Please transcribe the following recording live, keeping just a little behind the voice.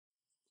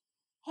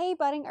Hey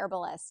budding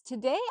herbalist,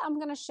 today I'm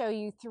going to show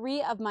you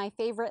 3 of my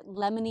favorite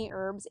lemony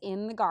herbs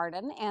in the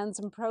garden and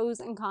some pros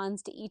and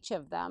cons to each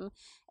of them.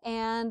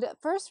 And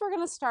first we're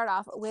going to start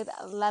off with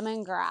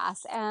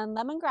lemongrass, and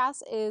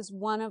lemongrass is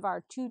one of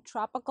our 2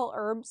 tropical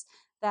herbs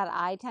that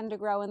I tend to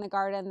grow in the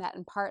garden that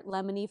impart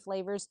lemony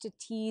flavors to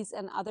teas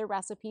and other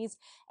recipes.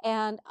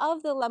 And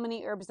of the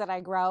lemony herbs that I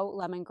grow,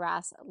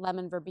 lemongrass,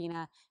 lemon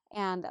verbena,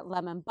 and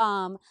lemon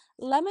balm,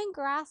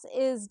 lemongrass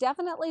is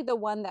definitely the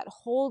one that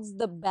holds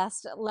the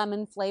best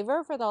lemon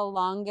flavor for the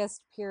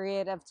longest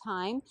period of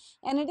time,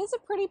 and it is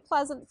a pretty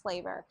pleasant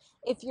flavor.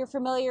 If you're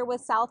familiar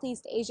with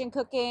Southeast Asian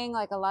cooking,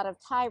 like a lot of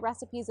Thai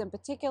recipes in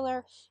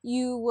particular,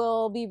 you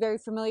will be very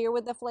familiar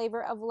with the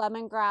flavor of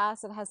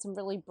lemongrass. It has some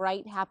really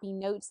bright, happy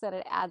notes that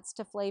it adds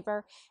to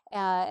flavor.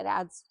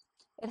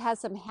 It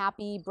has some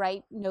happy,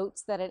 bright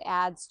notes that it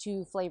adds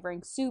to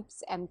flavoring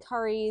soups and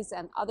curries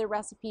and other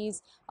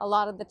recipes. A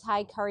lot of the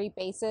Thai curry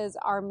bases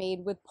are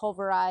made with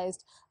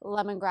pulverized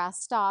lemongrass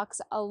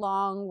stalks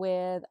along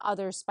with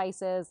other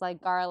spices like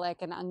garlic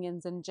and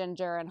onions and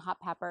ginger and hot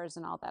peppers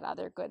and all that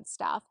other good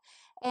stuff.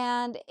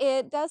 And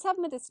it does have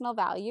medicinal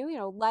value,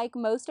 like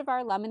most of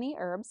our lemony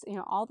herbs,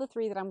 all the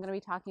 3 that I'm going to be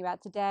talking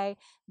about today.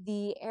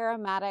 The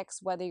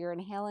aromatics, whether you're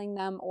inhaling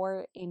them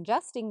or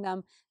ingesting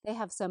them, they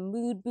have some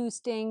mood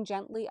boosting,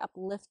 gently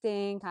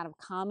uplifting, kind of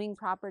calming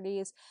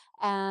properties.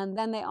 And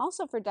then they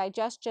also, for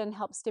digestion,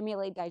 help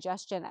stimulate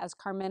digestion as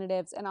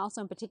carminatives, and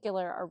also in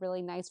particular are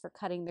really nice for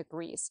cutting the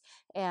grease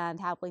and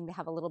helping to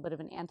have a little bit of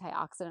an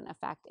antioxidant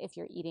effect if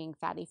you're eating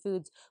fatty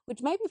foods,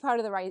 which might be part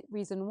of the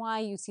reason why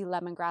you see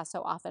lemongrass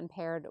so often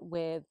paired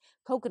with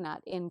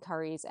coconut in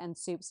curries and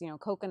soups.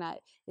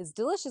 Coconut is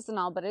delicious and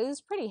all, but it is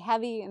pretty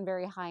heavy and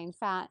very high in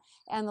fat,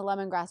 and the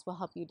lemongrass will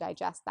help you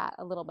digest that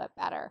a little bit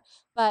better.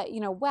 But,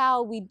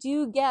 while we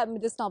do get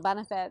medicinal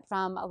benefit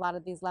from a lot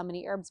of these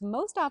lemony herbs,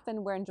 most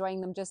often we're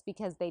enjoying them just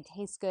because they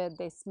taste good,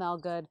 they smell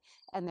good,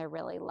 and they're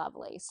really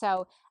lovely.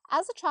 So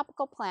as a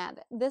tropical plant,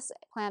 this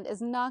plant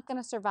is not going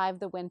to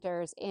survive the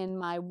winters in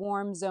my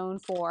warm zone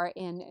 4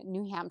 in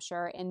New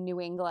Hampshire, in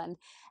New England.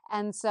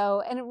 And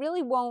it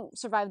really won't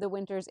survive the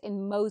winters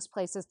in most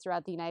places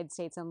throughout the United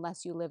States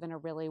unless you live in a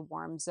really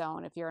warm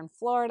zone. If you're in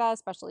Florida,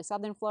 especially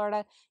southern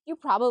Florida, you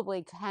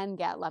probably can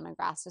get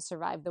lemongrass to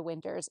survive the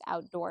winters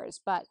outdoors.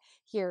 But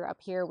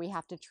up here, we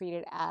have to treat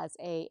it as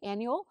an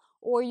annual,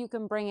 or you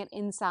can bring it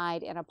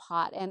inside in a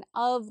pot. And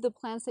of the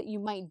plants that you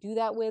might do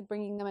that with,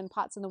 bringing them in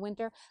pots in the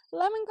winter,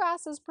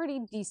 lemongrass is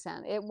pretty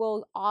decent. It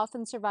will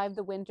often survive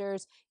the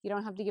winters. You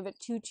don't have to give it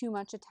too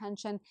much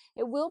attention.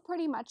 It will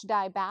pretty much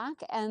die back,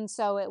 and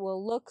so it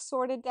will look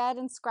sort of dead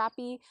and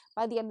scrappy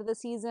by the end of the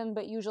season,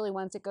 but usually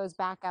once it goes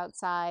back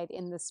outside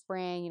in the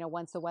spring,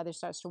 once the weather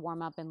starts to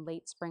warm up in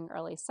late spring,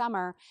 early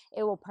summer,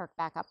 it will perk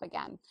back up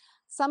again.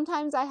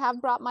 Sometimes I have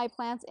brought my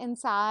plants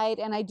inside,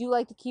 and I do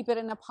like to keep it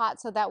in a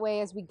pot so that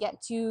way as we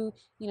get to,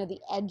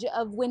 the edge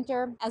of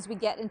winter, as we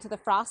get into the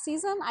frost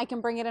season, I can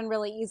bring it in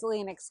really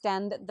easily and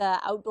extend the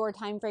outdoor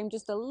time frame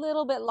just a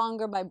little bit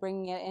longer by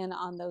bringing it in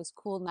on those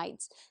cool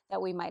nights that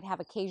we might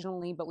have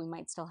occasionally, but we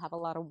might still have a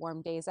lot of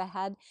warm days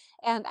ahead.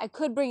 And I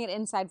could bring it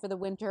inside for the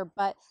winter,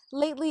 but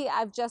lately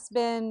I've just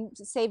been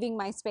saving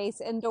my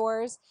space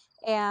indoors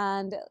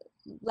and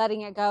letting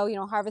it go,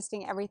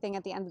 harvesting everything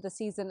at the end of the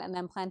season and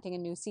then planting a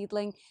new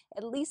seedling.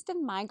 At least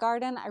in my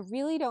garden, I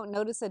really don't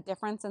notice a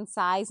difference in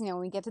size, when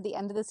we get to the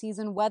end of the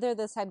season, whether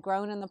this had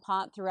grown in the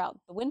pot throughout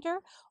the winter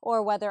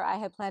or whether I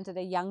had planted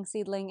a young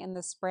seedling in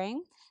the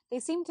spring. They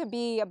seem to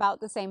be about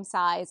the same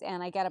size,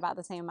 and I get about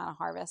the same amount of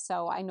harvest,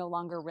 so I no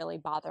longer really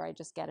bother. I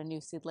just get a new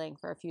seedling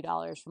for a few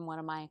dollars from one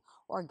of my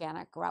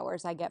organic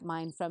growers. I get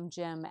mine from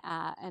Jim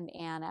and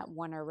Ann at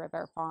Warner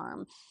River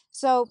Farm.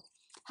 So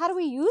how do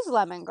we use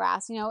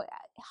lemongrass?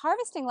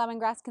 Harvesting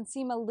lemongrass can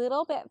seem a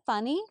little bit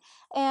funny,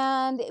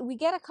 and we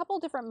get a couple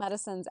different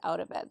medicines out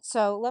of it.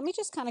 So let me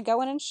just kind of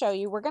go in and show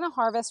you. We're going to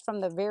harvest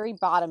from the very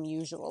bottom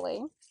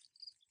usually,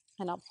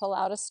 and I'll pull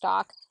out a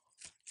stalk.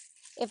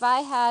 If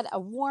I had a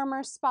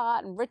warmer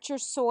spot and richer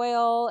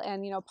soil,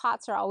 and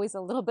pots are always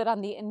a little bit on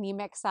the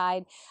anemic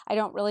side. I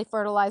don't really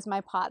fertilize my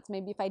pots.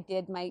 Maybe if I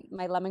did, my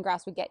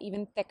lemongrass would get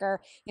even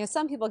thicker.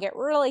 Some people get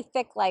really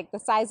thick, like the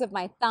size of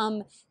my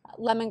thumb.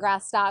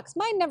 Lemongrass stalks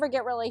might never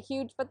get really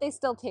huge, but they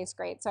still taste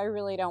great, so I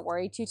really don't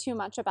worry too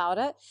much about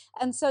it.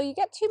 And so you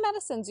get 2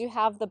 medicines. You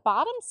have the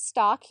bottom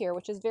stalk here,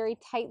 which is very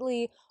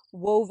tightly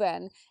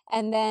woven,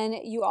 and then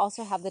you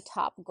also have the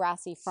top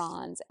grassy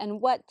fronds. And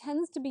what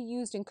tends to be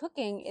used in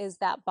cooking is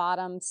that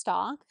bottom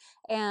stalk,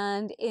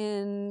 and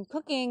in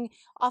cooking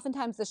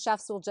oftentimes the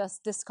chefs will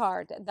just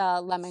discard the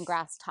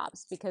lemongrass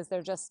tops because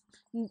they're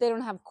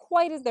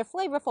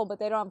flavorful, but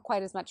they don't have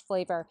quite as much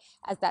flavor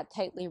as that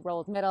tightly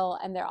rolled middle,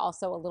 and they're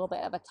also a little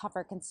bit of a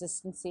tougher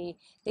consistency.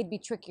 They'd be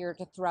trickier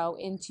to throw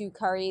into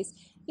curries.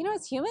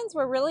 As humans,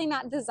 we're really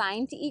not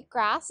designed to eat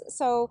grass,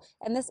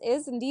 and this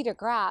is indeed a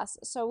grass,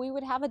 so we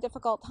would have a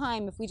difficult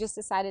time if we just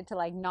decided to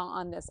gnaw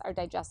on this. Our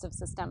digestive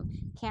system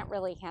can't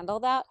really handle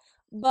that.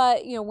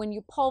 But, you know, when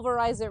you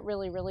pulverize it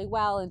really, really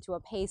well into a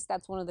paste,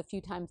 that's one of the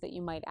few times that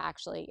you might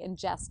actually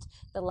ingest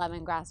the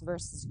lemongrass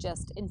versus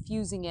just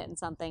infusing it in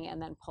something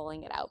and then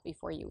pulling it out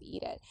before you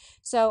eat it.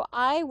 So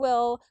I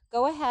will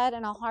go ahead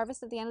and I'll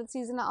harvest at the end of the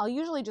season. I'll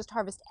usually just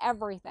harvest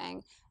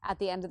everything at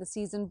the end of the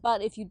season,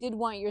 but if you did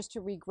want yours to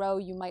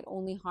regrow, you might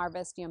only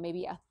harvest, you know,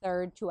 maybe a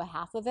third to a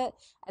half of it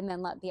and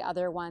then let the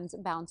other ones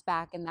bounce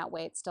back, and that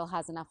way it still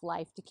has enough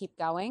life to keep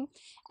going.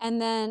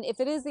 And then if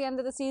it is the end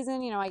of the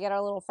season, you know, I get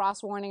a little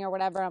frost warning or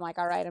whatever, I'm like,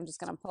 all right, I'm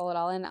just going to pull it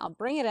all in. I'll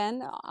bring it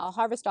in, I'll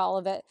harvest all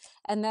of it,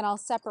 and then I'll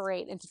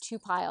separate into two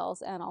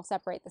piles, and I'll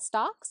separate the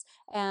stalks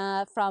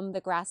from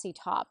the grassy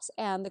tops.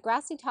 And the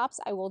grassy tops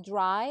I will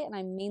dry, and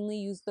I mainly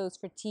use those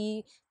for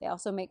tea. They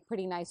also make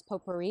pretty nice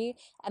potpourri,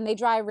 and they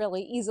dry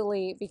really easily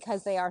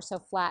because they are so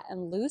flat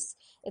and loose.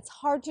 It's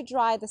hard to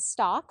dry the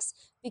stalks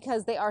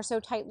because they are so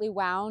tightly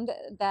wound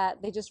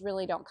that they just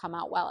really don't come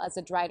out well as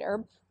a dried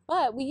herb.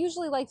 But we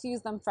usually like to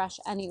use them fresh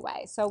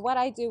anyway. So what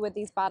I do with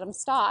these bottom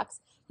stalks,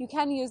 you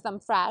can use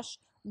them fresh,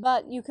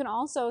 but you can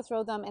also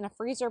throw them in a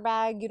freezer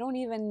bag. You don't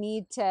even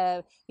need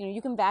to, you know,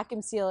 you can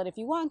vacuum seal it if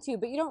you want to,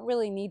 but you don't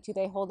really need to.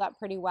 They hold up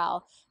pretty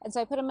well. And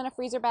so I put them in a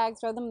freezer bag,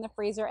 throw them in the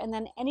freezer, and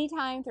then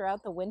anytime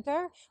throughout the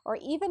winter or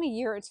even a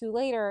year or two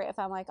later, if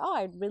I'm like, oh,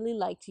 I'd really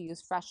like to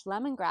use fresh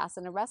lemongrass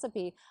in a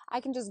recipe, I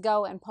can just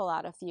go and pull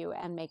out a few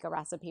and make a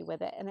recipe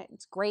with it. And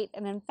it's great.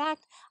 And in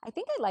fact, I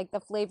think I like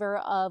the flavor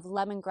of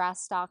lemongrass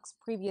stalks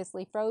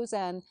previously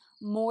frozen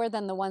more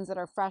than the ones that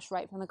are fresh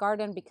right from the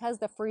garden, because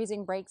the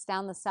freezing breaks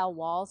down the cell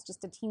walls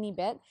just a teeny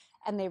bit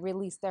and they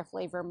release their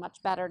flavor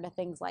much better to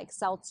things like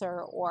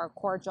seltzer or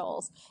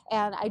cordials.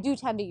 And I do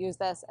tend to use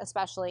this,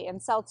 especially in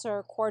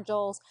seltzer,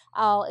 cordials.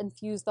 I'll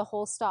infuse the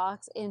whole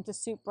stalks into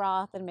soup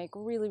broth and make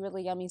really,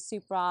 really yummy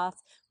soup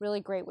broth, really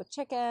great with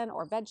chicken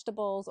or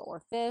vegetables or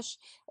fish,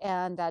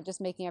 and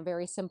just making a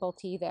very simple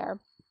tea there.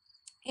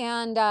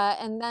 And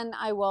then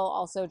I will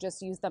also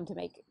just use them to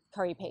make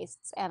curry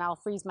pastes, and I'll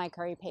freeze my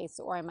curry pastes,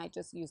 or I might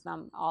just use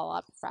them all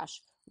up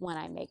fresh when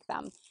I make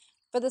them.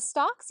 For the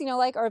stalks, you know,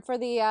 like, or for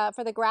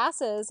the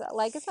grasses,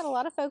 like I said, a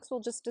lot of folks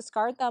will just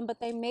discard them, but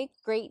they make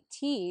great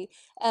tea.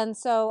 And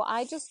so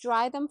I just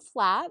dry them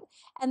flat,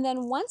 and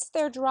then once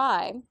they're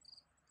dry,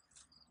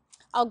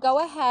 I'll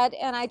go ahead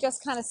and I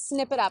just kind of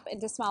snip it up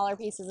into smaller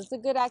pieces. It's a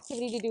good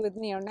activity to do with,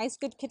 you know, nice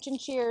good kitchen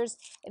shears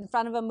in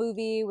front of a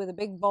movie with a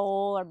big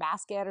bowl or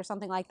basket or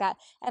something like that.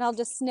 And I'll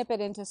just snip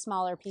it into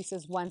smaller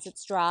pieces once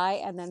it's dry,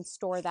 and then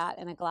store that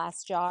in a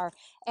glass jar.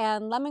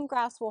 And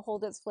lemongrass will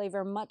hold its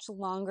flavor much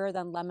longer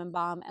than lemon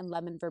balm and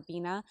lemon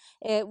verbena.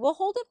 It will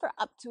hold it for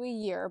up to a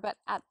year, but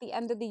at the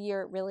end of the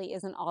year, it really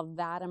isn't all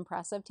that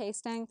impressive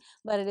tasting,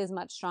 but it is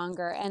much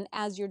stronger. And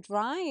as you're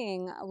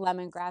drying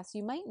lemongrass,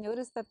 you might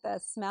notice that the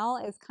smell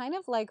is kind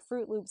of like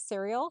Fruit Loops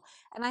cereal.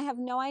 And I have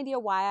no idea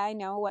why I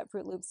know what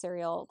Fruit Loops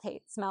cereal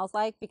smells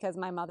like, because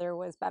my mother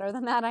was better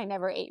than that. I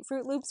never ate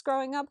Fruit Loops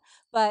growing up,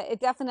 but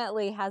it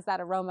definitely has that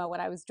aroma. When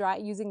I was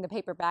using the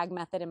paper bag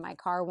method in my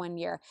car one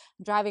year,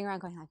 driving around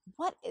going like,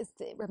 what is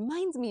this? It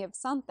reminds me of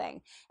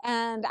something.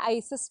 And I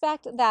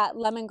suspect that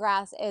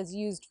lemongrass is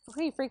used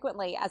pretty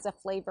frequently as a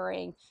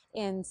flavoring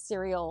in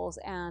cereals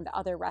and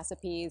other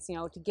recipes, you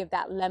know, to give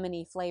that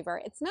lemony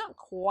flavor. It's not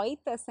quite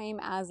the same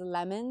as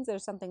lemons.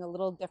 There's something a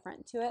little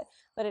different to it,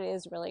 but it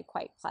is really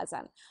quite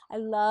pleasant. I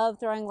love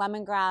throwing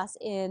lemongrass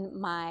in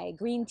my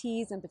green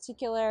teas in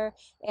particular,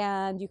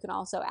 and you can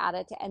also add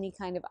it to any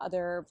kind of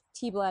other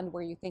tea blend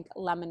where you think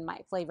lemon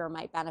flavor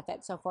might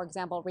benefit. So for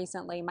example,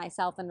 recently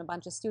myself and a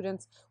bunch of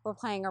students were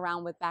playing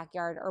around with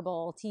backyard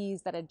herbal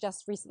teas that had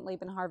just recently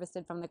been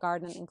harvested from the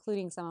garden,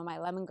 including some of my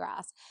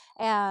lemongrass.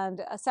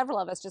 And several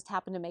of us just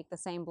happened to make the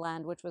same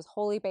blend, which was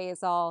holy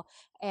basil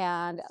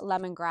and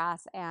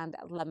lemongrass and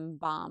lemon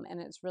balm, and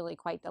it's really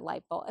quite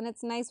delightful. And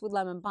it's nice with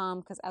lemon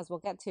balm because, as we'll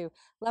get to,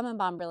 lemon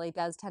balm really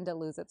does tend to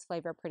lose its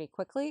flavor pretty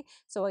quickly.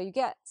 So while you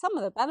get some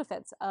of the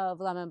benefits of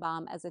lemon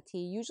balm as a tea,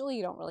 usually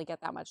you don't really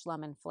get that much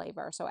lemon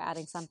flavor. So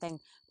adding something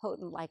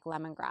potent like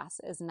lemongrass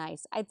is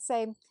nice. I'd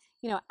say,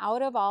 you know,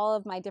 out of all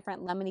of my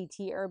different lemony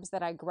tea herbs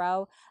that I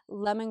grow,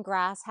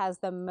 lemongrass has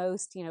the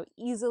most, you know,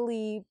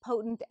 easily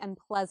potent and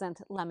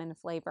pleasant lemon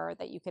flavor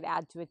that you could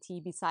add to a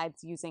tea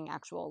besides using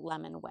actual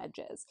lemon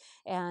wedges.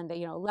 And,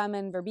 you know,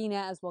 lemon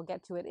verbena, as we'll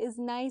get to it, is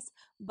nice,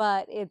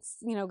 but it's,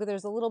 you know,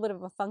 there's a little bit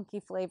of a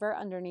funky flavor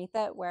underneath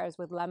it, whereas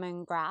with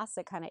lemongrass,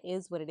 it kind of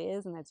is what it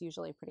is, and that's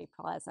usually pretty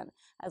pleasant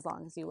as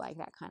long as you like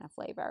that kind of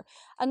flavor.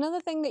 Another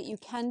thing that you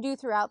can do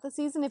throughout the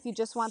season, if you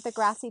just want the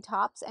grassy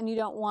tops and you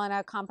don't want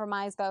to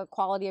compromise the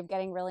quality of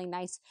getting really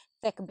nice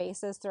thick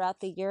bases throughout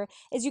the year,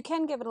 is you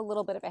can give it a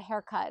little bit of a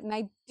haircut. And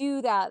I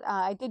do that.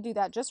 I did do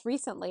that just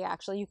recently,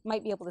 actually. You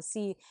might be able to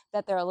see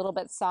that they're a little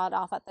bit sawed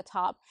off at the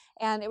top.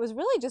 And it was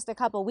really just a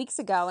couple weeks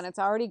ago, and it's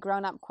already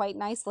grown up quite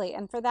nicely.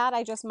 And for that,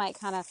 I just might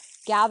kind of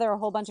gather a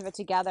whole bunch of it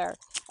together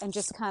and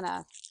just kind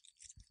of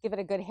give it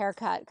a good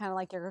haircut, kind of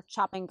like you're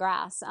chopping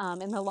grass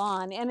in the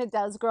lawn. And it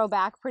does grow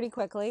back pretty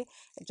quickly,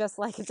 just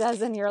like it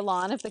does in your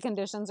lawn if the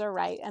conditions are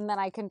right. And then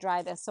I can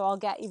dry this, so I'll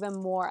get even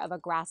more of a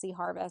grassy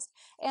harvest,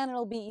 and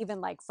it'll be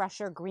even like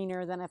fresher,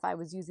 greener than if I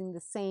was using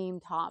the same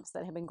tops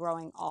that have been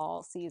growing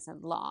all season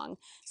long.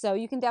 So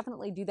you can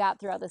definitely do that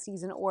throughout the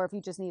season, or if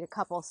you just need a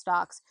couple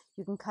stalks,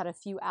 you can cut a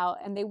few out,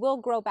 and they will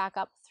grow back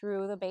up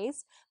through the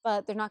base,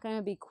 but they're not going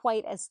to be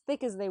quite as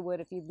thick as they would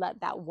if you'd let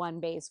that one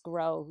base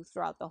grow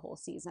throughout the whole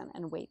season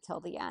and wait till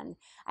the end.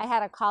 I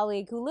had a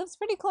colleague who lives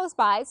pretty close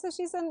by, so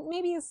she's in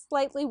maybe a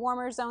slightly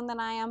warmer zone than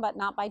I am, but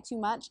not by too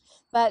much.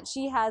 But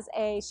she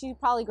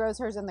probably grows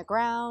hers in the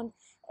ground,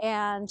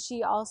 and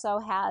she also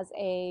has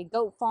a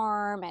goat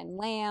farm and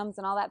lambs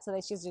and all that, so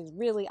that she's just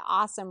really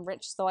awesome,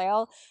 rich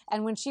soil.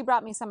 And when she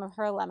brought me some of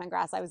her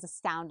lemongrass, I was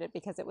astounded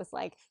because it was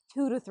like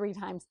 2 to 3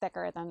 times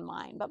thicker than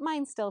mine, but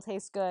mine still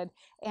tastes good.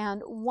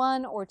 And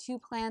 1 or 2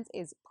 plants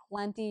is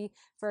plenty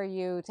for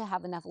you to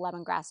have enough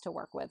lemongrass to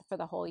work with for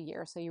the whole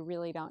year, so you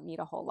really don't need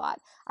a whole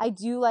lot. I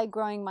do like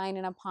growing mine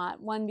in a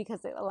pot, one,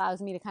 because it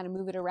allows me to kind of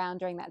move it around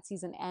during that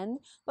season end,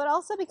 but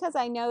also because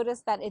I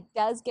noticed that it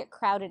does get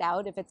crowded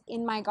out if it's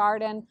in my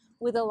garden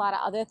with a lot of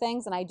other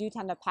things, and I do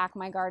tend to pack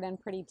my garden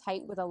pretty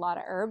tight with a lot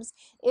of herbs.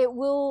 It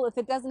will, if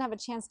it doesn't have a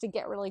chance to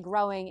get really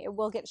growing, it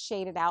will get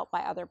shaded out by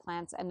other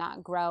plants and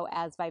not grow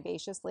as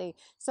vivaciously.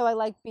 So I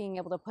like being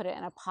able to put it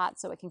in a pot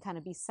so it can kind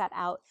of be set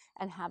out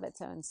and have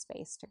its own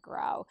space to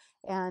grow.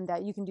 And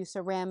you can do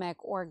ceramic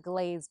or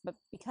glazed, but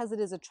because it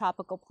is a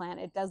tropical plant,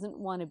 it doesn't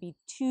want to be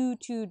too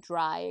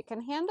dry. It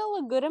can handle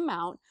a good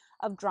amount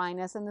of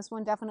dryness, and this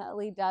one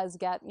definitely does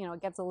get,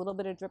 it gets a little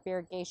bit of drip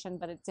irrigation,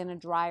 but it's in a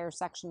drier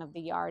section of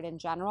the yard in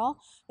general.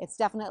 It's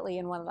definitely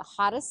in one of the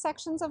hottest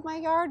sections of my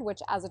yard,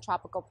 which as a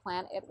tropical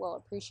plant it will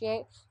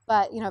appreciate,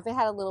 but if it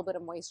had a little bit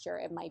of moisture,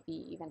 it might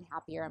be even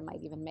happier and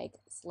might even make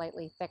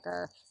slightly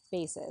thicker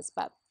bases,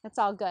 but it's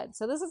all good.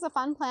 So this is a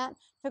fun plant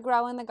to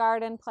grow in the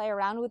garden, play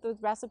around with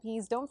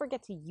recipes. Don't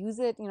forget to use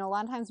it. A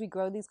lot of times we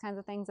grow these kinds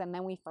of things and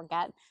then we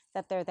forget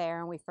that they're there,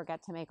 and we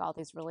forget to make all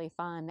these really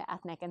fun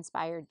ethnic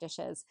inspired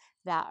dishes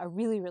that are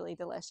really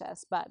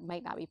delicious, but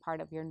might not be part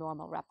of your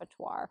normal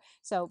repertoire.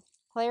 So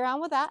play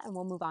around with that, and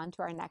we'll move on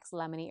to our next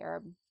lemony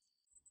herb.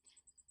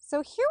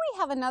 So here we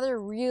have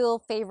another real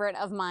favorite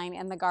of mine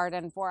in the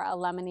garden for a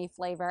lemony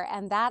flavor,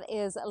 and that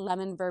is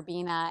lemon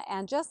verbena.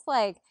 And just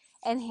like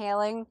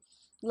inhaling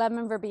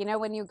lemon verbena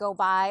when you go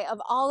by, of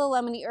all the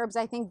lemony herbs,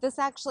 I think this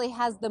actually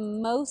has the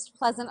most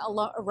pleasant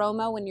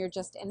aroma when you're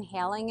just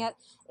inhaling it.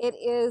 It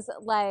is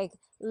like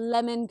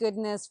lemon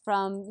goodness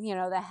from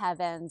the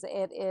heavens.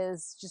 It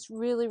is just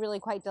really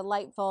quite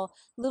delightful,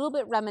 a little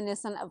bit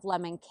reminiscent of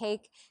lemon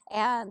cake.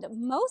 And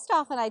most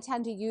often I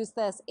tend to use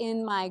this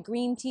in my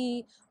green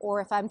tea,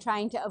 or if I'm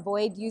trying to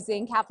avoid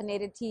using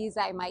caffeinated teas,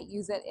 I might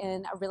use it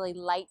in a really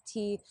light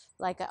tea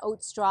like an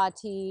oat straw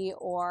tea,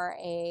 or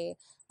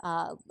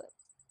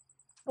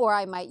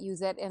I might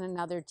use it in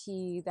another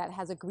tea that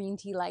has a green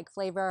tea-like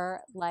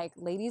flavor like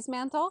Lady's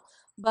Mantle,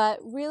 but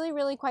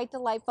really quite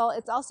delightful.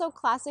 It's also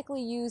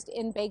classically used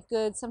in baked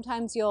goods.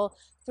 Sometimes you'll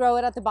throw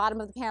it at the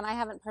bottom of the pan. I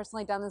haven't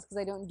personally done this because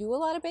I don't do a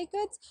lot of baked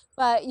goods,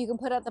 but you can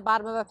put it at the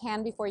bottom of a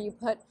pan before you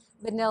put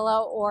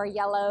vanilla or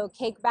yellow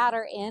cake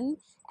batter in,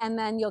 and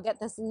then you'll get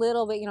this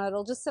little bit,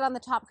 it'll just sit on the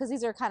top because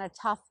these are kind of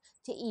tough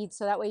to eat,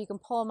 so that way you can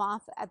pull them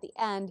off at the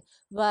end,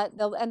 but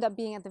they'll end up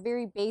being at the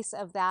very base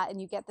of that, and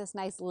you get this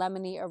nice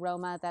lemony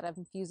aroma that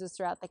infuses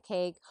throughout the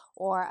cake.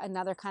 Or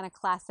another kind of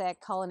classic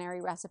culinary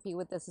recipe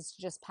with this is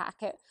to just pack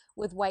it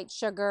with white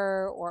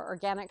sugar or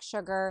organic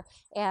sugar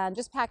and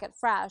just pack it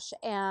fresh,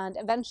 and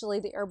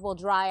eventually the herb will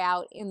dry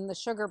out in the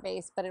sugar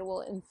base, but it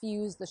will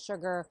infuse the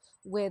sugar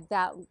with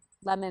that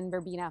lemon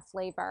verbena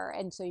flavor,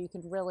 and so you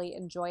can really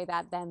enjoy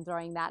that, then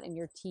throwing that in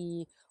your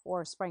tea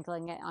or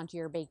sprinkling it onto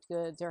your baked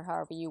goods, or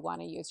however you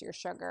want to use your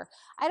sugar.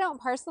 I don't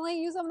personally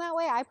use them that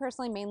way. I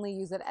personally mainly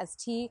use it as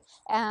tea,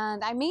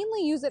 and I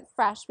mainly use it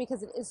fresh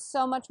because it is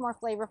so much more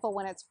flavorful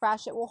when it's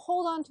fresh. It will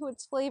hold on to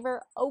its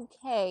flavor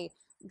okay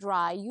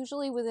dry.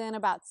 Usually within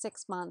about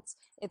 6 months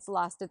it's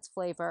lost its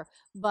flavor,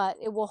 but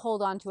it will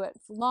hold on to it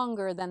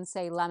longer than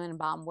say lemon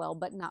balm will,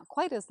 but not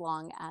quite as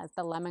long as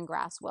the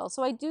lemongrass will.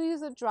 So I do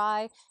use it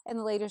dry in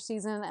the later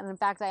season, and in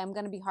fact I am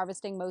going to be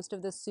harvesting most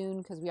of this soon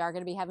because we are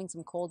going to be having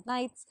some cold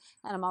nights,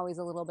 and I'm always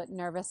a little bit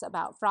nervous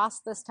about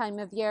frost this time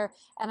of year,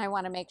 and I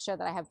want to make sure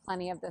that I have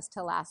plenty of this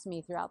to last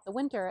me throughout the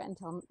winter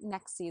until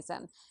next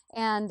season.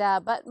 And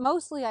but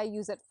mostly I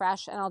use it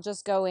fresh, and I'll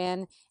just go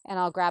in and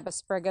I'll grab a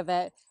sprig of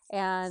it,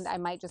 and I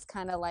might just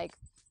kind of like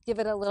give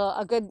it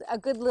a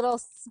good little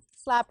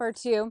slap or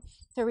two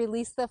to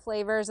release the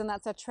flavors. And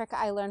that's a trick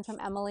I learned from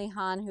Emily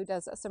Hahn, who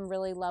does some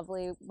really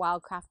lovely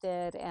wild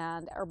crafted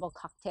and herbal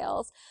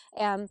cocktails.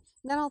 And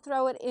then I'll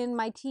throw it in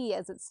my tea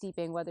as it's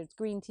steeping, whether it's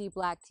green tea,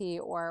 black tea,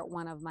 or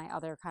one of my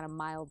other kind of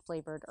mild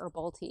flavored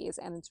herbal teas,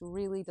 and it's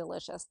really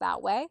delicious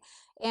that way.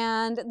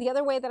 And the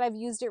other way that I've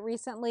used it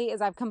recently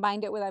is I've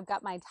combined it with, I've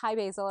got my Thai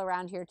basil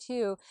around here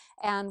too,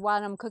 and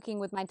while I'm cooking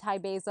with my Thai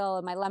basil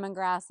and my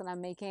lemongrass and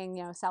I'm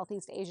making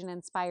Southeast Asian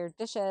inspired inspired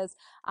dishes,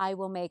 I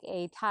will make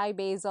a Thai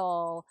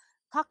basil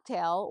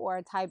cocktail or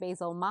a Thai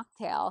basil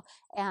mocktail,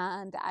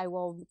 and I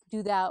will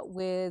do that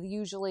with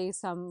usually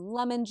some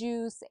lemon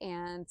juice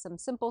and some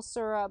simple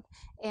syrup,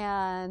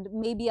 and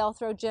maybe I'll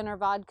throw gin or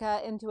vodka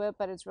into it,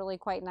 but it's really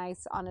quite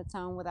nice on its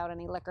own without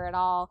any liquor at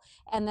all.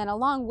 And then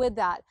along with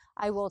that,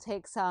 I will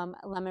take some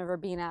lemon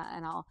verbena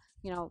and I'll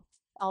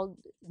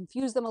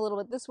infuse them a little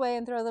bit this way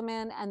and throw them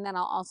in, and then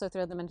I'll also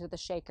throw them into the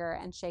shaker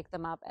and shake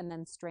them up and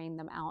then strain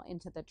them out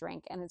into the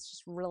drink. And it's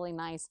just really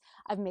nice.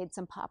 I've made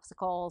some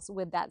popsicles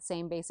with that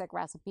same basic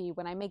recipe.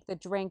 When I make the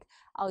drink,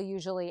 I'll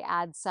usually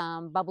add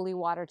some bubbly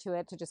water to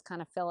it to just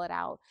kind of fill it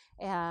out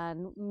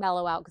and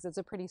mellow out, because it's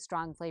a pretty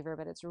strong flavor,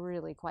 but it's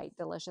really quite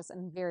delicious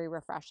and very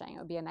refreshing. It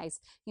would be a nice,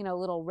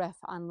 little riff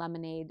on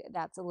lemonade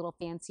that's a little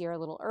fancier, a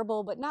little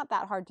herbal, but not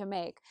that hard to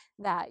make,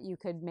 that you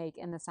could make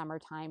in the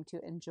summertime to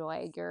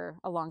enjoy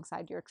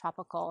alongside your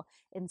tropical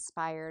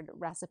inspired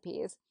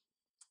recipes.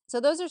 So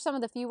those are some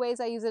of the few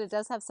ways I use it. It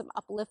does have some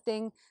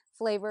uplifting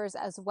flavors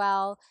as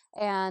well.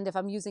 And if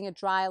I'm using it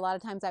dry, a lot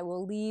of times I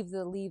will leave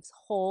the leaves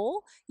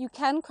whole. You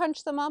can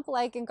crunch them up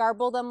and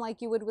garble them like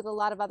you would with a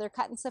lot of other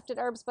cut and sifted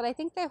herbs, but I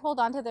think they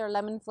hold on to their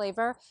lemon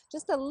flavor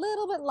just a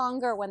little bit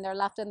longer when they're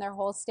left in their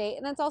whole state.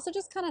 And it's also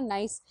just kind of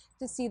nice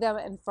to see them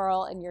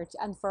unfurl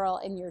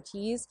in your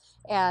teas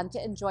and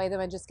to enjoy them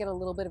and just get a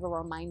little bit of a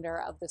reminder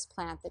of this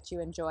plant that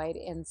you enjoyed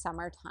in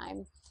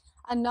summertime.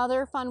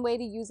 Another fun way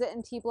to use it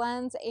in tea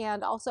blends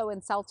and also in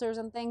seltzers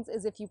and things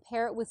is if you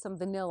pair it with some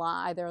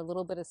vanilla, either a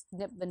little bit of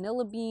snipped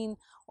vanilla bean,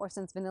 or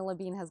since vanilla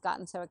bean has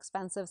gotten so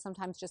expensive,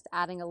 sometimes just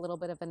adding a little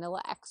bit of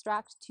vanilla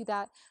extract to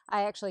that.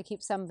 I actually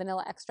keep some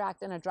vanilla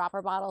extract in a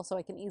dropper bottle so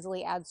I can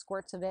easily add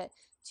squirts of it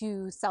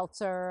to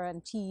seltzer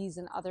and teas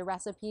and other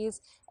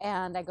recipes,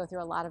 and I go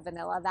through a lot of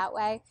vanilla that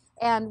way.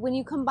 And when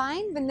you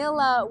combine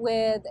vanilla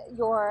with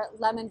your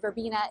lemon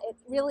verbena, it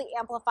really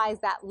amplifies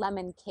that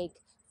lemon cake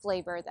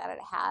flavor that it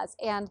has.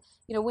 And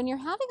when you're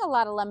having a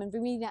lot of lemon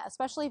verbena,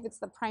 especially if it's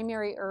the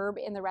primary herb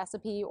in the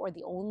recipe or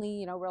the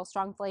only real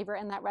strong flavor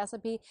in that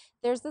recipe,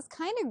 there's this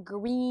kind of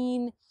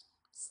green,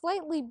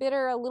 slightly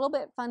bitter, a little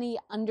bit funny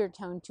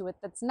undertone to it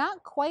that's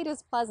not quite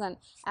as pleasant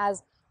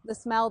as the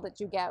smell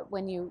that you get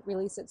when you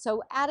release it.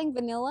 So adding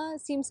vanilla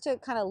seems to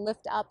kind of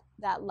lift up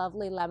that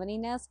lovely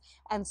lemoniness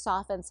and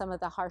soften some of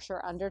the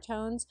harsher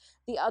undertones.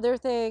 The other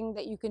thing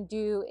that you can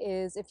do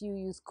is if you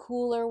use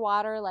cooler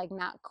water, like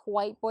not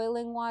quite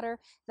boiling water,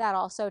 that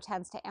also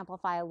tends to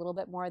amplify a little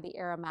bit more of the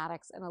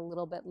aromatics and a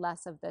little bit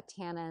less of the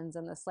tannins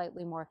and the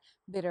slightly more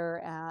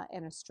bitter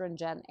and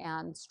astringent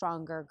and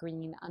stronger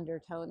green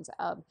undertones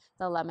of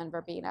the lemon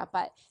verbena.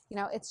 But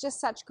it's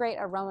just such great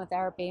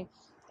aromatherapy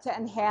to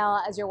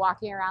inhale as you're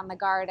walking around the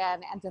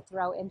garden and to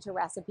throw into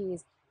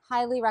recipes.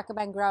 Highly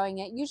recommend growing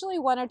it. Usually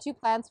 1 or 2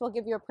 plants will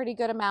give you a pretty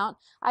good amount.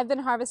 I've been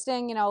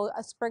harvesting,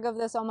 a sprig of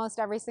this almost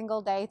every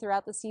single day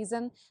throughout the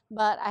season,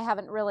 but I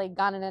haven't really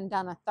gone in and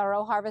done a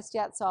thorough harvest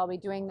yet, so I'll be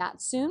doing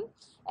that soon.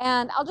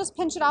 And I'll just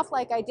pinch it off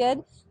like I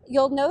did.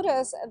 You'll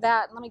notice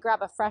that, let me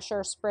grab a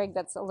fresher sprig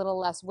that's a little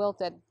less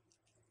wilted.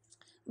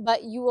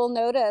 But you will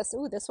notice,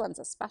 ooh, this one's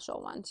a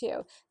special one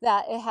too,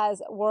 that it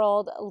has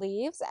whorled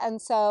leaves.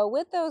 And so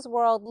with those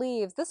whorled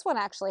leaves, this one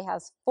actually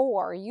has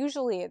 4.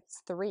 Usually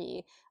it's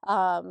 3,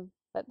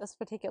 but this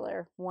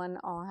particular one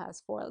all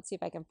has 4. Let's see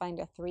if I can find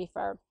a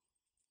 3-fer.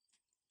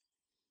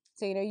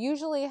 So,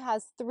 usually it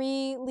has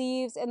 3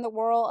 leaves in the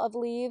whorl of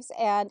leaves.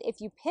 And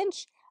if you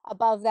pinch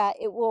above that,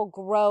 it will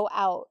grow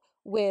out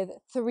with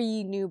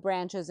 3 new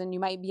branches, and you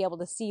might be able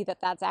to see that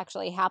that's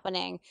actually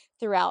happening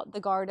throughout the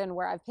garden.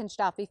 Where I've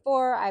pinched off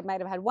before, I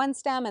might have had 1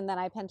 stem and then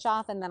I pinch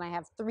off and then I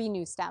have 3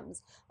 new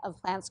stems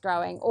of plants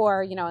growing.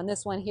 Or in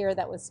this one here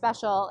that was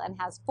special and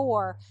has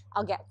 4,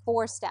 I'll get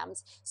 4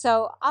 stems.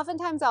 So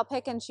oftentimes I'll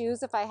pick and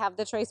choose if I have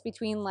the choice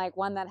between like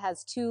one that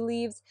has 2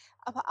 leaves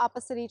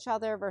opposite each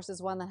other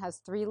versus one that has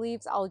 3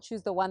 leaves. I'll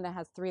choose the one that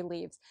has 3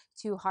 leaves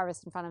to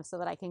harvest in front of, so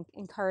that I can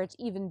encourage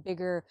even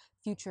bigger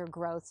future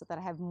growth, so that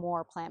I have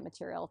more plant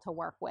material to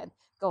work with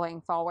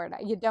going forward.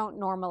 You don't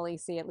normally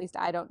see, at least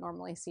I don't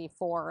normally see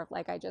 4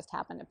 like I just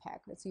happened to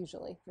pick. It's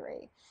usually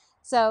 3.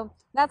 So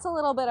that's a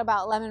little bit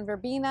about lemon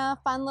verbena,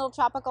 fun little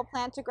tropical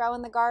plant to grow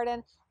in the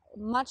garden.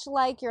 Much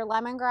like your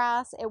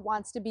lemongrass, it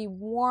wants to be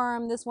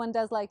warm. This one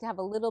does like to have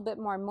a little bit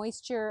more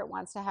moisture. It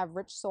wants to have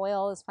rich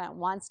soil. This plant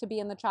wants to be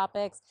in the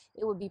tropics.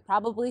 It would be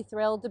probably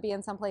thrilled to be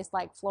in someplace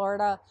like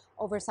Florida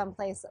over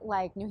someplace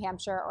like New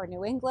Hampshire or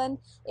New England.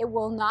 It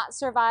will not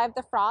survive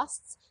the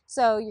frosts,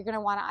 so you're going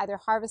to want to either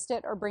harvest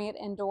it or bring it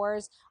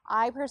indoors.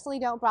 I personally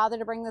don't bother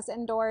to bring this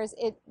indoors.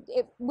 It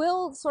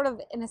will sort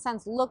of, in a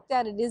sense, look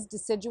dead. It is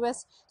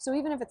deciduous, so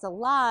even if it's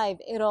alive,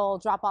 it'll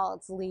drop all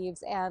its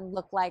leaves and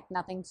look like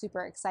nothing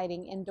super exciting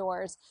exciting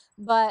indoors.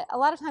 But a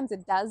lot of times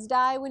it does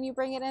die when you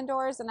bring it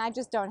indoors, and I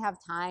just don't have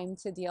time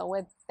to deal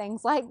with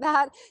things like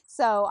that.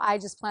 So I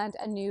just plant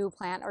a new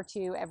plant or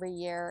two every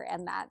year,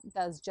 and that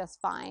does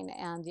just fine.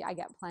 And I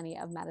get plenty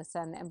of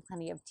medicine and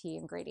plenty of tea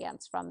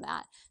ingredients from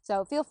that.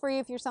 So feel free,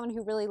 if you're someone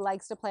who really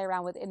likes to play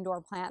around with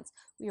indoor plants,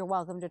 you're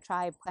welcome to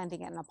try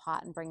planting it in a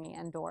pot and bringing it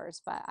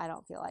indoors, but I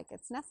don't feel like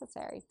it's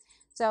necessary.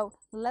 So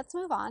let's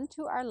move on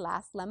to our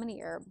last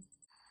lemony herb.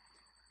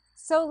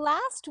 So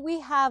last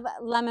we have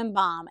lemon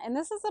balm, and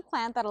this is a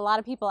plant that a lot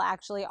of people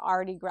actually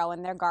already grow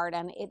in their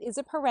garden. It is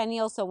a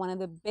perennial, so one of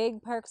the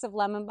big perks of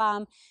lemon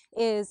balm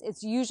is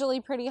it's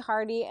usually pretty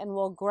hardy and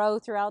will grow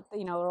throughout the,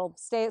 it'll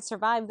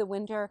survive the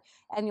winter,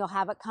 and you'll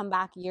have it come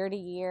back year to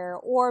year.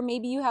 Or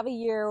maybe you have a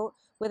year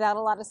without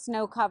a lot of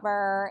snow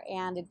cover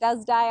and it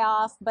does die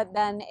off, but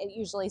then it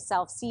usually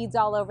self-seeds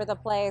all over the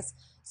place.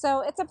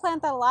 So it's a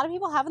plant that a lot of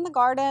people have in the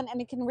garden,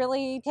 and it can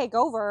really take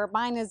over.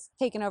 Mine has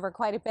taken over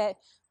quite a bit,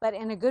 but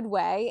in a good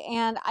way.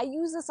 And I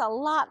use this a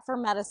lot for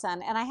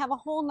medicine. And I have a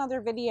whole nother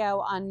video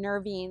on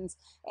nervines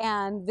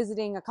and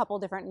visiting a couple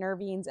different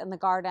nervines in the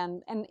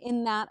garden. And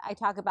in that, I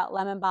talk about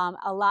lemon balm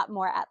a lot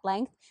more at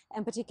length,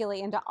 and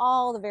particularly into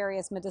all the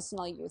various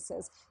medicinal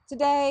uses.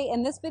 Today,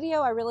 in this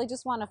video, I really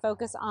just want to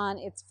focus on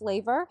its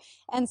flavor.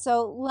 And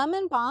so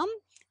lemon balm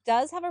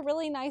does have a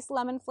really nice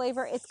lemon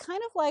flavor. It's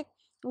kind of like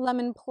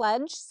lemon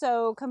pledge.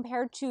 So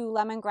compared to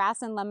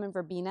lemongrass and lemon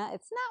verbena,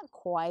 it's not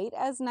quite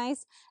as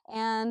nice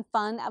and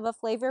fun of a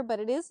flavor, but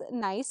it is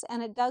nice.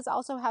 And it does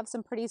also have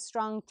some pretty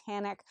strong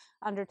tannic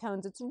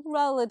undertones. It's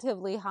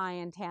relatively high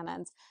in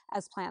tannins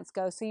as plants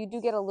go. So you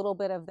do get a little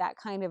bit of that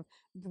kind of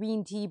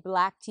green tea,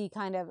 black tea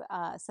kind of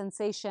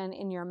sensation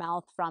in your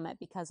mouth from it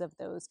because of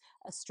those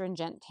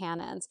astringent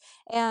tannins.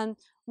 And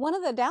one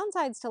of the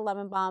downsides to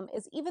lemon balm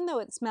is, even though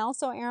it smells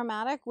so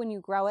aromatic when you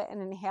grow it and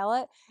inhale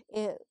it,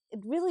 it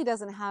really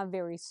doesn't have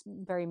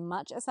very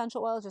much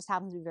essential oil. It just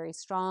happens to be very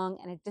strong,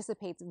 and it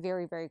dissipates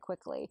very, very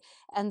quickly.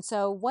 And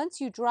so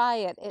once you dry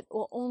it, it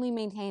will only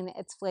maintain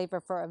its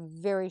flavor for a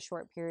very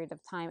short period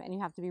of time, and you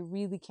have to be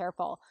really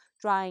careful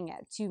drying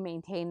it to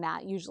maintain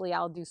that. Usually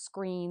I'll do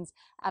screens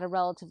at a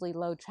relatively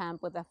low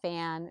temp with a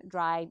fan.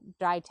 Dry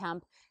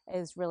temp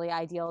is really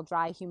ideal,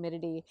 dry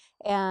humidity.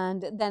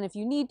 And then if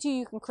you need to,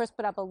 you can crisp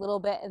it up a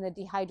little bit in the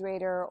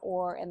dehydrator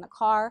or in the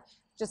car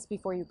just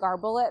before you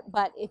garble it.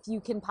 But if you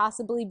can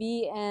possibly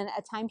be in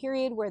a time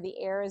period where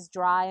the air is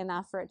dry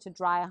enough for it to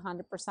dry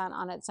 100%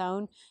 on its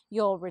own,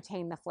 you'll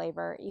retain the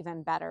flavor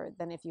even better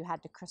than if you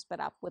had to crisp it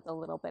up with a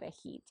little bit of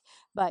heat.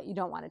 But you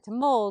don't want it to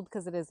mold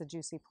because it is a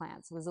juicy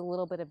plant, so there's a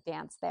little bit of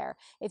dance there.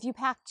 If you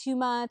pack too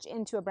much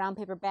into a brown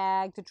paper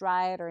bag to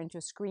dry it or into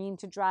a screen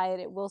to dry it,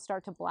 it will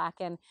start to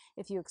blacken.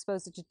 If you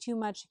expose it to too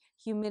much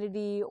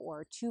humidity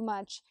or too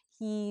much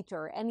heat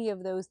or any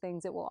of those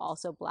things, it will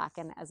also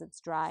blacken as it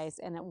dries,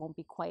 and it won't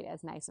be quite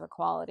as nice of a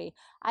quality.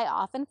 I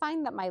often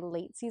find that my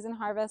late season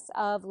harvests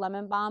of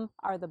lemon balm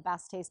are the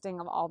best tasting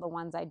of all the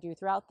ones I do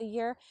throughout the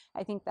year.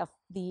 I think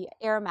the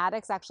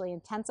aromatics actually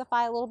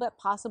intensify a little bit,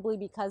 possibly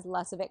because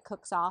less of it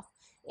cooks off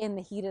in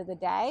the heat of the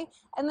day.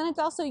 And then it's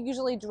also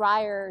usually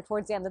drier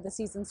towards the end of the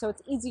season, so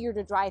it's easier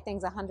to dry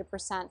things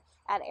 100%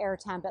 at air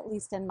temp, at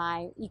least in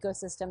my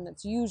ecosystem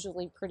that's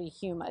usually pretty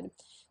humid.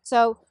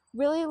 So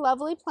really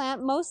lovely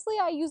plant. Mostly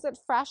I use it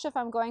fresh if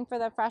I'm going for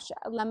the fresh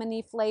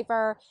lemony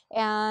flavor,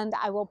 and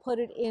I will put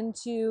it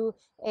into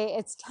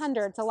it's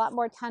tender. It's a lot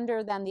more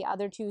tender than the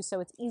other two, so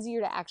it's easier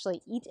to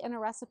actually eat in a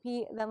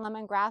recipe than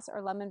lemongrass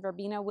or lemon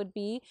verbena would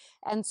be.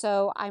 And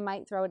so I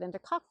might throw it into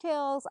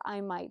cocktails, I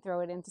might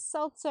throw it into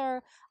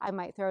seltzer, I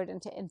might throw it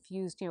into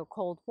infused,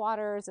 cold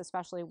waters,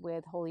 especially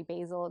with holy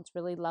basil. It's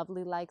really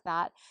lovely like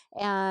that.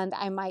 And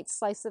I might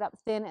slice it up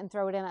thin and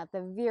throw it in at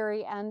the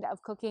very end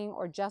of cooking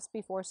or just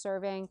before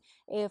serving.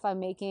 If I'm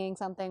making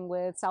something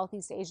with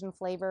Southeast Asian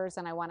flavors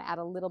and I want to add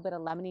a little bit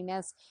of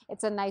lemoniness,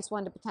 it's a nice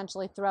one to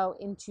potentially throw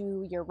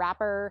into your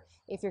wrapper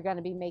if you're going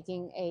to be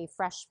making a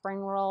fresh spring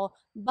roll.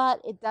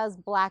 But it does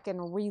blacken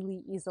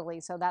really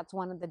easily, so that's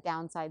one of the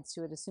downsides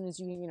to it. As soon as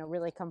you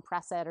really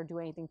compress it or do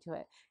anything to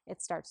it,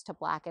 it starts to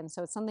blacken.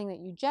 So it's something that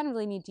you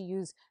generally need to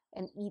use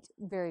and eat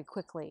very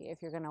quickly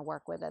if you're going to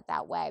work with it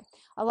that way.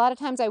 A lot of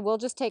times I will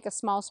just take a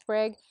small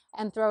sprig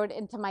and throw it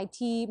into my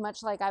tea,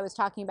 much like I was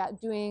talking about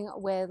doing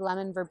with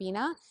lemon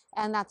verbena,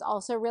 and that's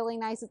also really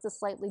nice. It's a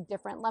slightly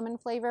different lemon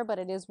flavor, but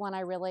it is one I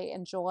really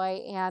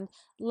enjoy. And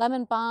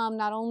lemon balm,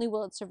 not only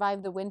will it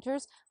survive the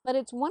winters, but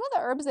it's one of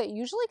the herbs that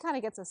usually kind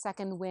of gets a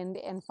second wind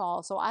in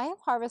fall. So I have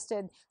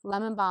harvested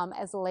lemon balm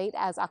as late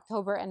as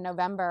October and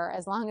November,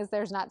 as long as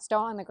there's not snow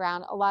on the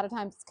ground. A lot of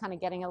times it's kind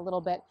of getting a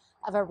little bit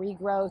of a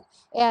regrowth,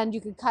 and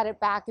you could cut it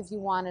back if you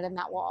wanted, and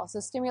that will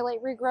also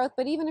stimulate regrowth.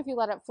 But even if you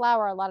let it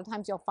flower, a lot of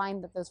times you'll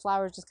find that those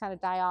flowers just kind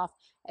of die off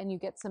and you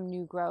get some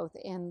new growth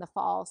in the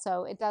fall.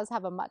 So it does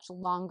have a much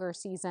longer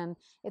season.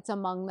 It's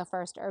among the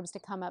first herbs to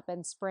come up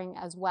in spring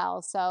as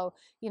well. So,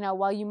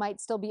 while you might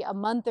still be a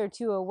month or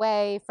two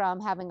away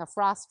from having a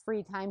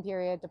frost-free time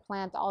period to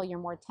plant all your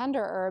more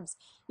tender herbs,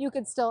 you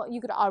could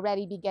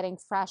already be getting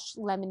fresh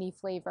lemony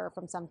flavor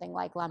from something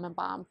like lemon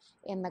balm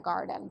in the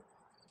garden.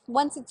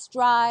 Once it's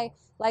dry,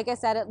 like I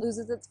said, it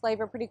loses its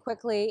flavor pretty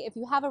quickly. If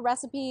you have a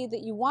recipe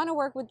that you want to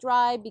work with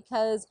dry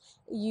because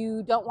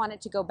you don't want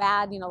it to go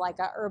bad, like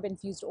a herb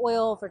infused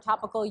oil for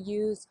topical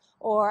use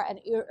or an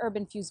herb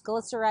infused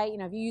glycerite,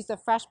 if you use the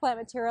fresh plant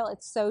material,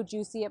 it's so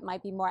juicy it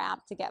might be more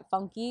apt to get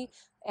funky.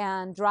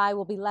 And dry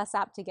will be less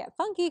apt to get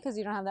funky because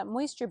you don't have that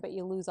moisture, but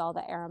you lose all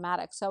the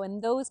aromatics. So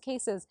in those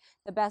cases,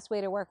 the best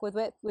way to work with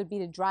it would be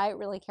to dry it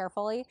really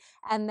carefully.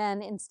 And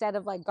then instead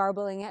of like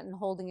garbling it and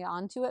holding it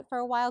onto it for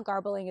a while,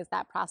 garbling is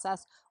that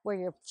process where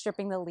you're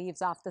stripping the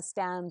leaves off the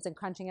stems and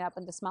crunching it up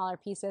into smaller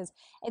pieces.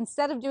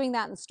 Instead of doing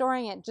that and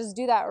storing it, just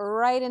do that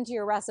right into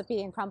your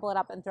recipe and crumple it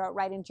up and throw it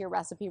right into your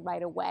recipe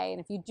right away. And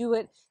if you do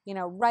it,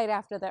 right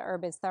after the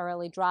herb is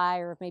thoroughly dry,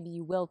 or if maybe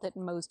you wilt it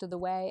most of the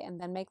way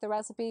and then make the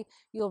recipe,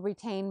 you'll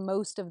retain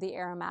most of the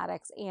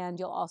aromatics, and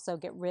you'll also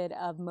get rid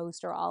of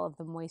most or all of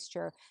the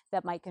moisture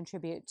that might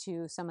contribute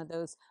to some of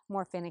those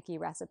more finicky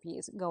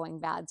recipes going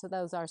bad. So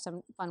those are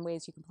some fun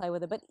ways you can play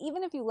with it. But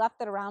even if you left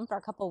it around for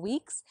a couple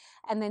weeks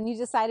and then you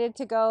decided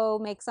to go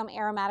make some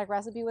aromatic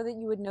recipe with it,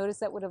 you would notice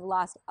that would have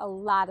lost a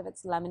lot of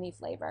its lemony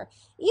flavor.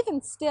 Even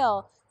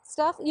still,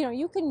 stuff,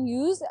 you can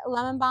use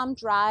lemon balm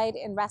dried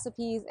in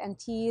recipes and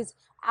teas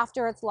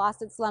after it's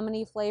lost its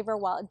lemony flavor.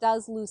 While it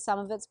does lose some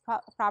of its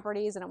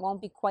properties and it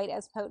won't be quite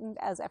as potent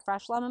as a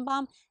fresh lemon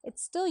balm,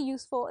 it's still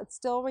useful. It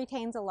still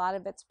retains a lot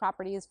of its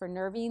properties for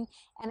nervine.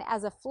 And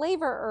as a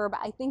flavor herb,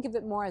 I think of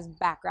it more as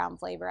background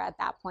flavor at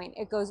that point.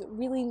 It goes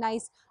really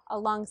nice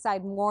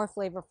alongside more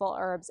flavorful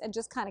herbs and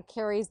just kind of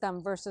carries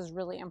them versus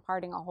really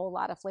imparting a whole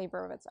lot of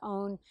flavor of its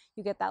own.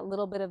 You get that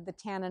little bit of the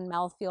tannin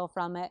mouthfeel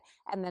from it,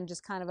 and then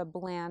just kind of a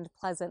bland,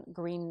 pleasant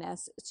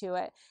greenness to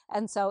it.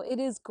 And so it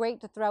is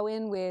great to throw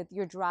in with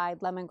your dried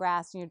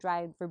lemongrass and your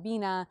dried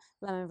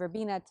lemon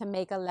verbena to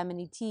make a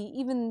lemony tea.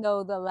 Even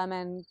though the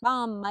lemon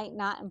balm might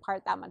not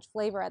impart that much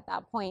flavor at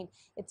that point,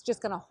 it's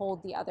just going to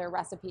hold the other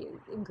recipe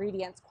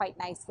ingredients quite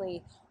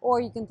nicely. Or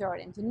you can throw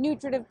it into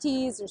nutritive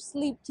teas or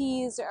sleep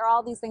teas or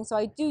all these things. So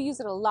I do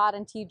use it a lot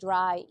in tea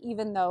dry,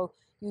 even though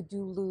you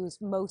do lose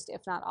most,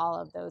 if not all,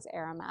 of those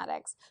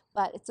aromatics.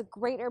 But it's a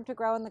great herb to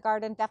grow in the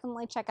garden.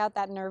 Definitely check out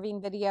that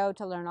nervine video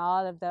to learn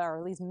all of the, or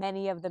at least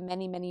many of the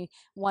many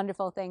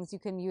wonderful things you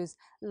can use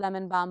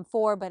lemon balm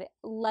for. But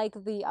like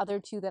the other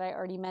two that I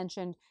already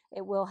mentioned,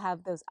 it will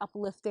have those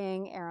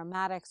uplifting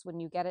aromatics when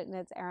you get it in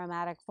its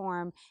aromatic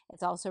form.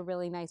 It's also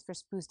really nice for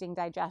boosting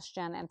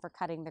digestion and for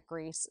cutting the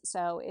grease.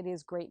 So it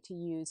is great to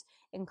use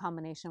in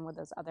combination with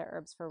those other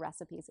herbs for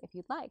recipes if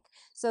you'd like.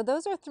 So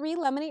those are 3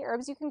 lemony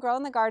herbs you can grow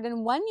in the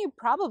garden. 1 you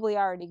probably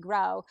already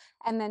grow,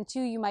 and then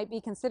 2 you might be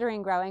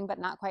considering growing but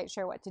not quite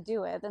sure what to do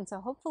with. And so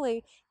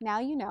hopefully now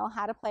you know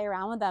how to play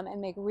around with them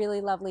and make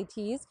really lovely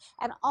teas.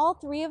 And all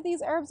 3 of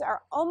these herbs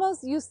are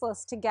almost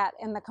useless to get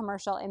in the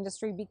commercial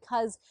industry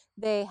because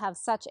they have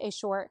such a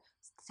short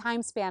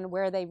time span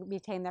where they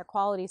retain their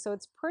quality. So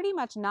it's pretty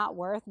much not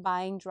worth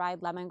buying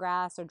dried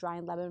lemongrass or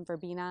dried lemon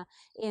verbena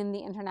in the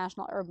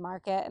international herb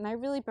market. And I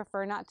really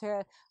prefer not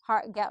to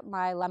get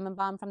my lemon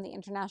balm from the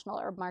international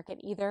herb market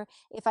either.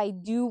 If I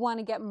do want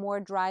to get more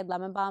dried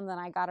lemon balm than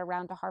I got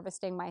around to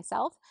harvesting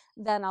myself,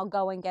 then I'll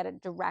go and get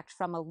it direct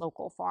from a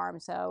local farm.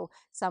 So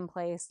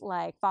someplace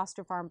like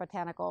Foster Farm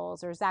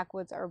Botanicals or Zach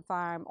Woods Herb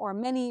Farm, or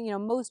many,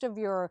 most of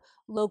your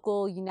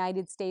local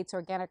United States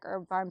organic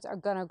herb farms are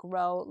going to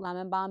grow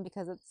lemon balm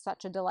because it's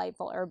such a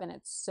delightful herb and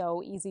it's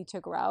so easy to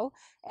grow.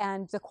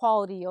 And the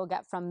quality you'll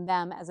get from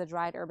them as a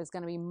dried herb is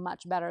going to be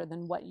much better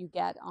than what you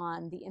get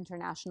on the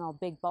international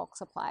big bulk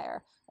supplier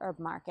herb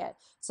market.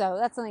 So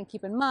that's something to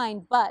keep in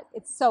mind, but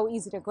it's so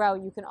easy to grow.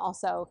 You can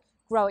also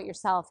grow it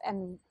yourself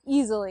and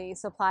easily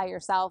supply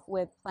yourself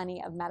with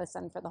plenty of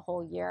medicine for the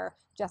whole year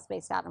just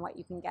based on what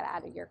you can get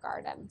out of your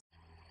garden.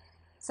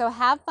 So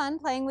have fun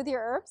playing with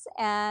your herbs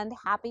and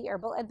happy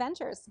herbal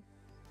adventures.